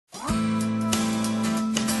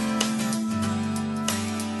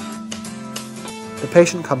The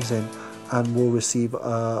patient comes in and will receive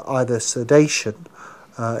either sedation,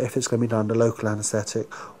 if it's going to be done under local anaesthetic,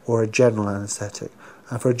 or a general anaesthetic.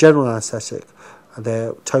 And for a general anaesthetic,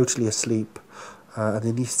 they're totally asleep, and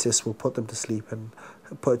the anaesthetist will put them to sleep and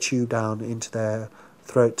put a tube down into their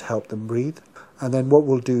throat to help them breathe. And then what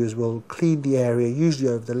we'll do is we'll clean the area, usually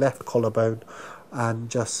over the left collarbone, and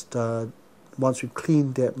just once we've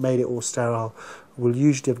cleaned it, made it all sterile, we'll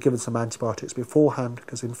usually have given some antibiotics beforehand,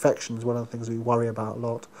 because infection is one of the things we worry about a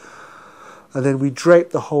lot. And then we drape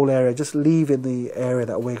the whole area, just leaving the area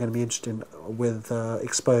that we're going to be interested in with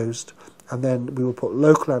exposed. And then we will put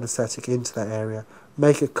local anaesthetic into that area,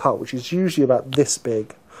 make a cut, which is usually about this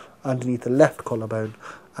big, underneath the left collarbone.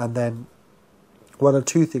 And then one of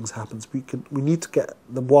two things happens. We need to get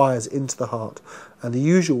the wires into the heart. And the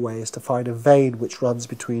usual way is to find a vein which runs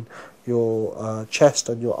between your chest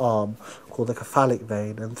and your arm, called the cephalic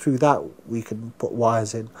vein, and through that we can put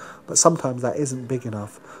wires in. But sometimes that isn't big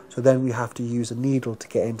enough, so then we have to use a needle to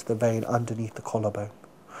get into the vein underneath the collarbone.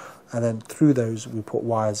 And then through those we put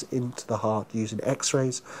wires into the heart using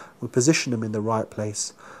x-rays. We position them in the right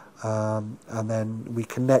place, and then we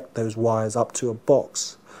connect those wires up to a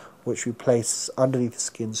box which we place underneath the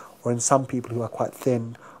skin, or in some people who are quite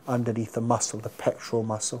thin, underneath the muscle, the pectoral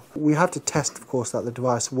muscle. We have to test, of course, that the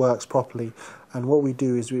device works properly, and what we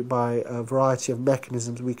do is by a variety of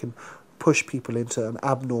mechanisms we can push people into an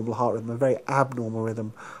abnormal heart rhythm, a very abnormal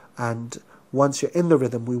rhythm, and once you're in the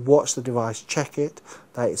rhythm we watch the device, check it,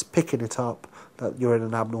 that it's picking it up, that you're in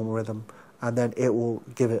an abnormal rhythm, and then it will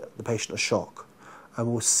give the patient a shock, and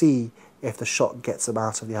we'll see if the shock gets them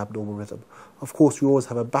out of the abnormal rhythm. Of course, we always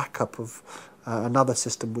have a backup of another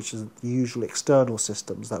system, which is the usual external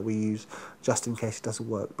systems that we use just in case it doesn't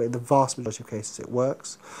work. But in the vast majority of cases it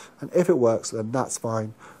works, and if it works then that's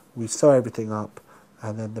fine. We sew everything up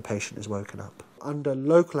and then the patient is woken up. Under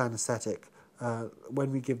local anaesthetic,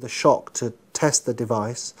 when we give the shock to test the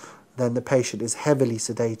device, then the patient is heavily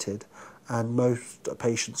sedated and most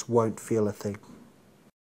patients won't feel a thing.